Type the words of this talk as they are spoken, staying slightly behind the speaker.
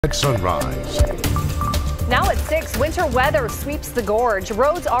At sunrise. Now at 6, winter weather sweeps the gorge.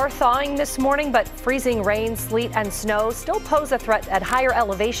 Roads are thawing this morning, but freezing rain, sleet and snow still pose a threat at higher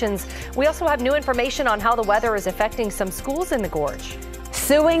elevations. We also have new information on how the weather is affecting some schools in the gorge.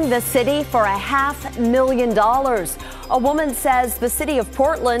 Suing the city for $500,000. A woman says the city of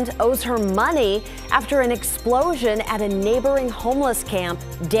Portland owes her money after an explosion at a neighboring homeless camp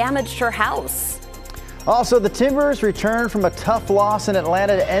damaged her house. Also, the Timbers return from a tough loss in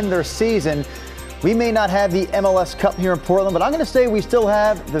Atlanta to end their season. We may not have the MLS Cup here in Portland, but I'm going to say we still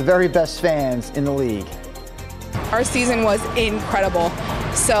have the very best fans in the league. Our season was incredible,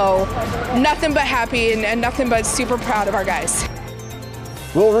 so nothing but happy and nothing but super proud of our guys.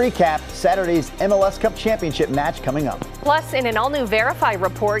 We'll recap Saturday's MLS Cup Championship match coming up. Plus, in an all-new Verify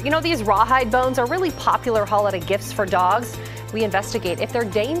report, these rawhide bones are really popular holiday gifts for dogs. We investigate if they're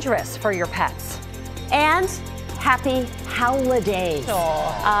dangerous for your pets. And happy holidays.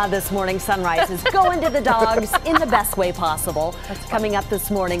 This morning, Sunrise is going to the dogs in the best way possible. Coming up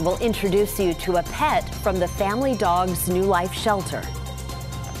this morning, we'll introduce you to a pet from the Family Dogs New Life Shelter.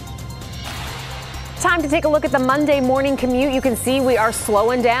 Time to take a look at the Monday morning commute. You can see we are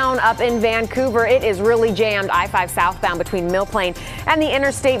slowing down up in Vancouver. It is really jammed. I-5 southbound between Mill Plain and the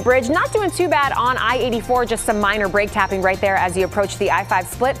Interstate Bridge. Not doing too bad on I-84, just some minor brake tapping right there as you approach the I-5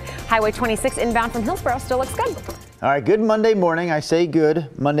 split. Highway 26 inbound from Hillsborough still looks good. All right, good Monday morning. I say good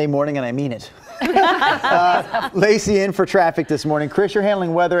Monday morning, and I mean it. Lacey in for traffic this morning. Chris, you're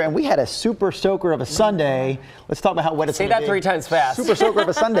handling weather, and we had a super soaker of a Sunday. Let's talk about how wet it's going to be. Say that 3 times fast. Super soaker of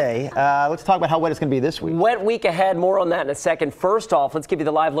a Sunday. Let's talk about how wet it's going to be this week. Wet week ahead. More on that in a second. First off, let's give you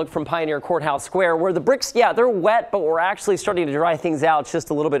the live look from Pioneer Courthouse Square, where the bricks, they're wet, but we're actually starting to dry things out just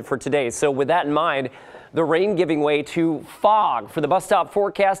a little bit for today. So with that in mind, the rain giving way to fog. For the bus stop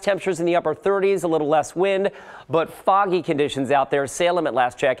forecast, temperatures in the upper 30s, a little less wind, but foggy conditions out there. Salem at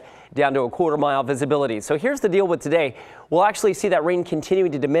last check down to a quarter-mile visibility. So here's the deal with today. We'll actually see that rain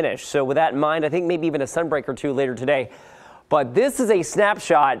continuing to diminish. So with that in mind, I think maybe even a sunbreak or two later today. But this is a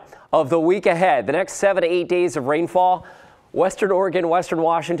snapshot of the week ahead. The next 7 to 8 days of rainfall. Western Oregon, Western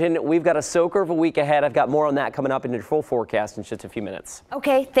Washington, we've got a soaker of a week ahead. I've got more on that coming up in your full forecast in just a few minutes.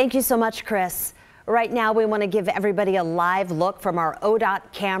 Okay, thank you so much, Chris. Right now, we want to give everybody a live look from our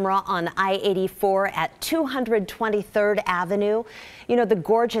ODOT camera on I-84 at 223rd Avenue. The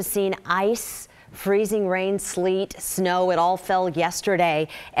gorge has seen ice, freezing rain, sleet, snow. It all fell yesterday,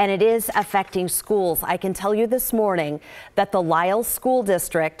 and it is affecting schools. I can tell you this morning that the Lisle School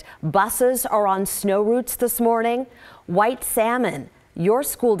District buses are on snow routes this morning. White Salmon, your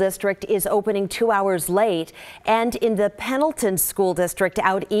school district, is opening 2 hours late, and in the Pendleton School District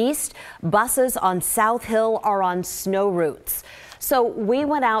out east, buses on South Hill are on snow routes. So we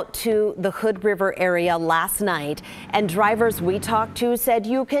went out to the Hood River area last night, and drivers we talked to said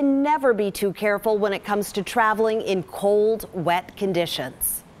you can never be too careful when it comes to traveling in cold, wet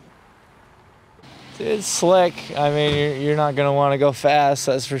conditions. It's slick. I mean, you're not going to want to go fast,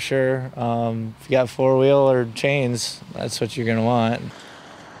 that's for sure. If you got four-wheel or chains, that's what you're going to want.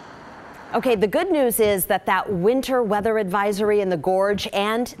 Okay, the good news is that winter weather advisory in the gorge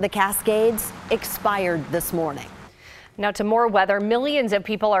and the Cascades expired this morning. Now to more weather. Millions of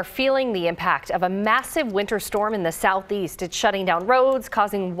people are feeling the impact of a massive winter storm in the southeast. It's shutting down roads,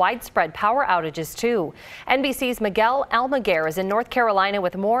 causing widespread power outages too. NBC's Miguel Almaguer is in North Carolina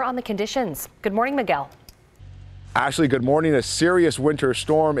with more on the conditions. Good morning, Miguel. Ashley, good morning. A serious winter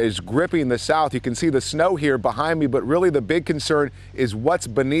storm is gripping the south. You can see the snow here behind me, but really the big concern is what's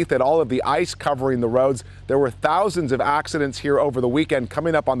beneath it, all of the ice covering the roads. There were thousands of accidents here over the weekend.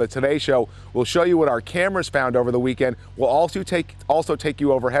 Coming up on the Today Show, we'll show you what our cameras found over the weekend. We'll also take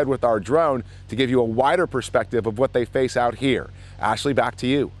you overhead with our drone to give you a wider perspective of what they face out here. Ashley, back to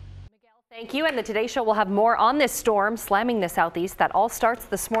you. Thank you. And the Today Show will have more on this storm slamming the southeast. That all starts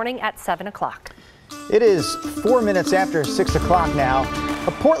this morning at 7 o'clock. It is 4 minutes after 6 o'clock now.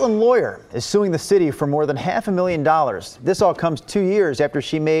 A Portland lawyer is suing the city for more than $500,000. This all comes 2 years after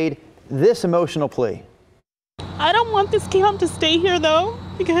she made this emotional plea. I don't want this camp to stay here, though,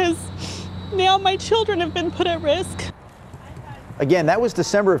 because now my children have been put at risk. Again, that was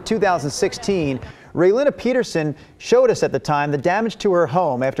December of 2016. Raylina Peterson showed us at the time the damage to her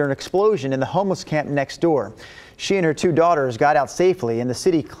home after an explosion in the homeless camp next door. She and her 2 daughters got out safely, and the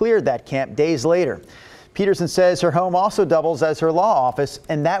city cleared that camp days later. Peterson says her home also doubles as her law office,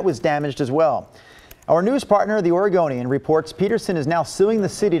 and that was damaged as well. Our news partner, The Oregonian, reports Peterson is now suing the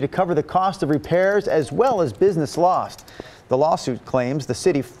city to cover the cost of repairs as well as business lost. The lawsuit claims the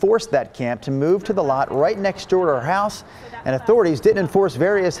city forced that camp to move to the lot right next door to her house, and authorities didn't enforce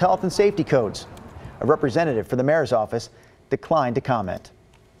various health and safety codes. A representative for the mayor's office declined to comment.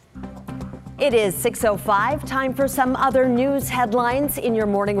 It is 6:05, time for some other news headlines in your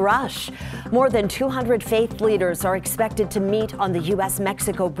morning rush. More than 200 faith leaders are expected to meet on the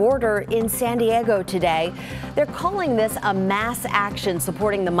U.S.-Mexico border in San Diego today. They're calling this a mass action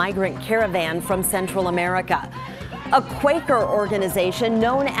supporting the migrant caravan from Central America. A Quaker organization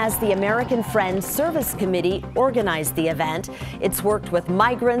known as the American Friends Service Committee organized the event. It's worked with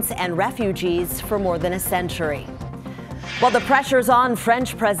migrants and refugees for more than a century. Well, the pressure's on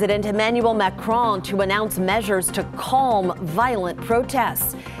French President Emmanuel Macron to announce measures to calm violent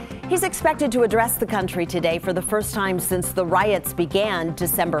protests. He's expected to address the country today for the first time since the riots began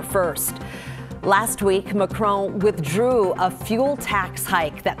December 1st. Last week, Macron withdrew a fuel tax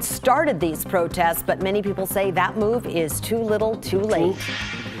hike that started these protests, but many people say that move is too little too late.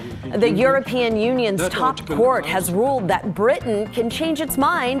 The European Union's top court has ruled that Britain can change its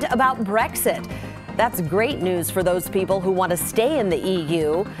mind about Brexit. That's great news for those people who want to stay in the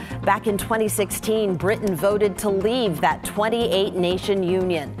EU. Back in 2016, Britain voted to leave that 28-nation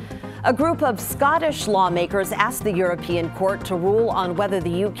union. A group of Scottish lawmakers asked the European Court to rule on whether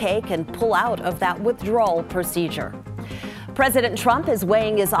the UK can pull out of that withdrawal procedure. President Trump is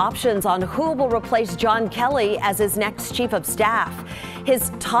weighing his options on who will replace John Kelly as his next chief of staff.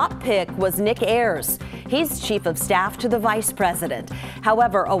 His top pick was Nick Ayers. He's chief of staff to the vice president.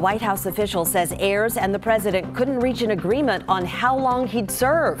 However, a White House official says Ayers and the president couldn't reach an agreement on how long he'd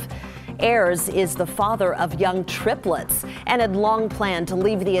serve. Ayers is the father of young triplets and had long planned to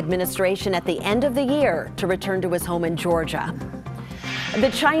leave the administration at the end of the year to return to his home in Georgia.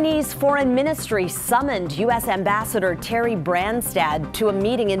 The Chinese Foreign Ministry summoned U.S. Ambassador Terry Branstad to a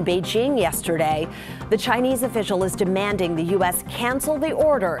meeting in Beijing yesterday. The Chinese official is demanding the U.S. cancel the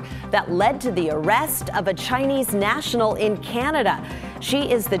order that led to the arrest of a Chinese national in Canada.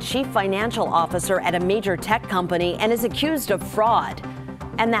 She is the chief financial officer at a major tech company and is accused of fraud.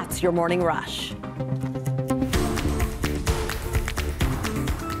 And that's your Morning Rush.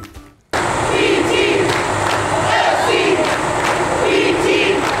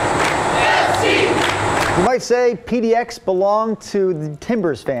 You might say PDX belonged to the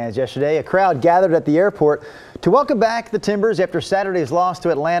Timbers fans yesterday. A crowd gathered at the airport to welcome back the Timbers after Saturday's loss to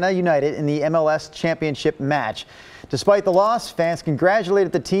Atlanta United in the MLS championship match. Despite the loss, fans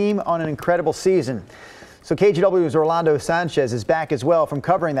congratulated the team on an incredible season. So KGW's Orlando Sanchez is back as well from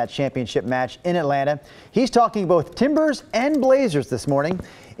covering that championship match in Atlanta. He's talking both Timbers and Blazers this morning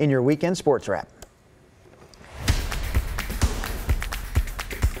in your Weekend Sports Wrap.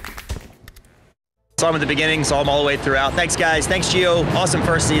 Saw him at the beginning, saw him all the way throughout. Thanks, guys. Thanks, Gio. Awesome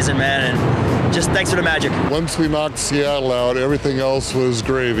first season, man. And just thanks for the magic. Once we knocked Seattle out, everything else was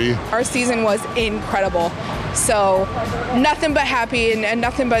gravy. Our season was incredible. So nothing but happy and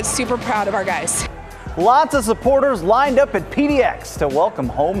nothing but super proud of our guys. Lots of supporters lined up at PDX to welcome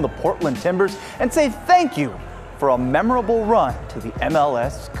home the Portland Timbers and say thank you for a memorable run to the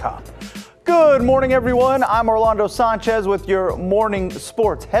MLS Cup. Good morning, everyone. I'm Orlando Sanchez with your morning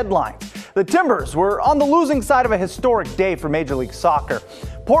sports headlines. The Timbers were on the losing side of a historic day for Major League Soccer.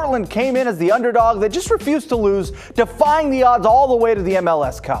 Portland came in as the underdog that just refused to lose, defying the odds all the way to the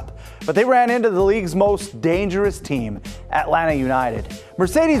MLS Cup. But they ran into the league's most dangerous team, Atlanta United.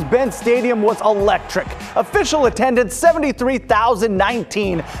 Mercedes-Benz Stadium was electric. Official attendance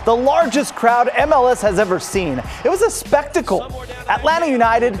 73,019, the largest crowd MLS has ever seen. It was a spectacle. Atlanta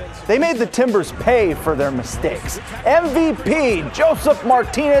United, they made the Timbers pay for their mistakes. MVP Joseph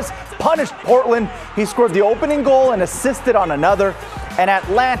Martinez punished Portland. He scored the opening goal and assisted on another. And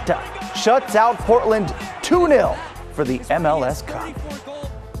Atlanta shuts out Portland 2-0 for the MLS Cup.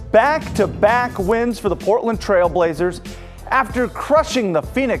 Back-to-back wins for the Portland Trail Blazers. After crushing the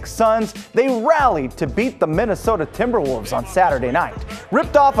Phoenix Suns, they rallied to beat the Minnesota Timberwolves on Saturday night.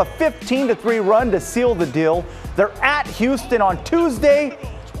 Ripped off a 15-3 run to seal the deal. They're at Houston on Tuesday,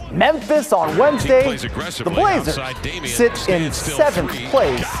 Memphis on Wednesday. The Blazers sit in 7th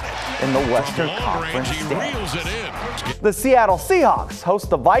place in the Western Conference standings. The Seattle Seahawks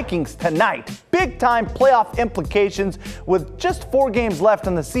host the Vikings tonight. Big-time playoff implications with just 4 games left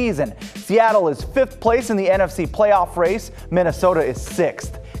in the season. Seattle is 5th place in the NFC playoff race. Minnesota is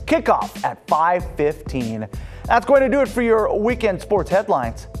 6th. Kickoff at 5:15. That's going to do it for your weekend sports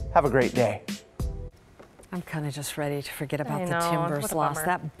headlines. Have a great day. I'm kind of just ready to forget about the Timbers loss.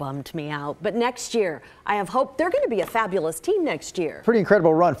 That bummed me out. But next year, I have hope they're going to be a fabulous team next year. Pretty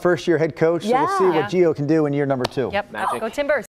incredible run. First-year head coach. So we'll see what Gio can do in year number 2. Yep, go Timbers.